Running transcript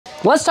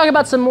Let's talk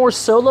about some more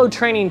solo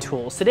training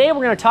tools. Today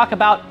we're going to talk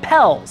about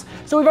Pells.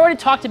 So we've already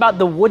talked about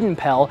the wooden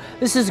Pell.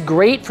 This is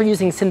great for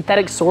using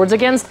synthetic swords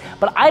against,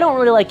 but I don't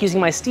really like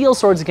using my steel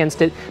swords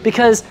against it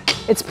because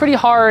it's pretty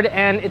hard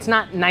and it's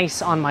not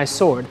nice on my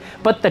sword.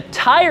 But the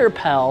tire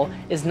Pell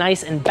is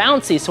nice and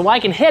bouncy, so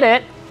I can hit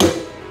it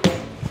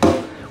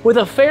with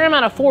a fair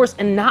amount of force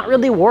and not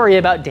really worry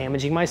about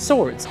damaging my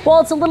swords. While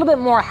it's a little bit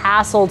more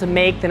hassle to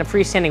make than a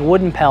freestanding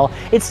wooden Pell,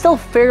 it's still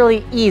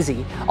fairly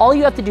easy. All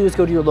you have to do is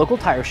go to your local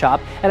tire shop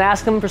and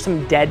ask them for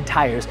some dead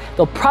tires.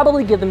 They'll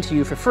probably give them to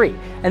you for free.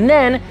 And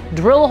then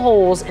drill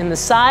holes in the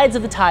sides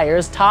of the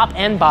tires, top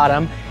and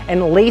bottom,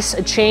 and lace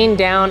a chain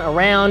down,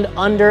 around,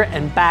 under,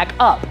 and back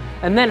up.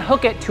 And then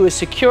hook it to a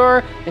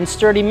secure and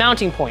sturdy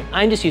mounting point.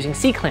 I'm just using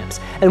C-clamps.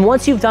 And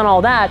once you've done all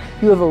that,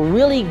 you have a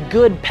really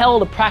good Pell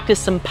to practice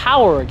some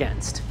power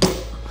against.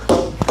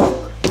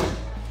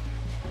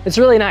 It's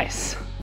really nice.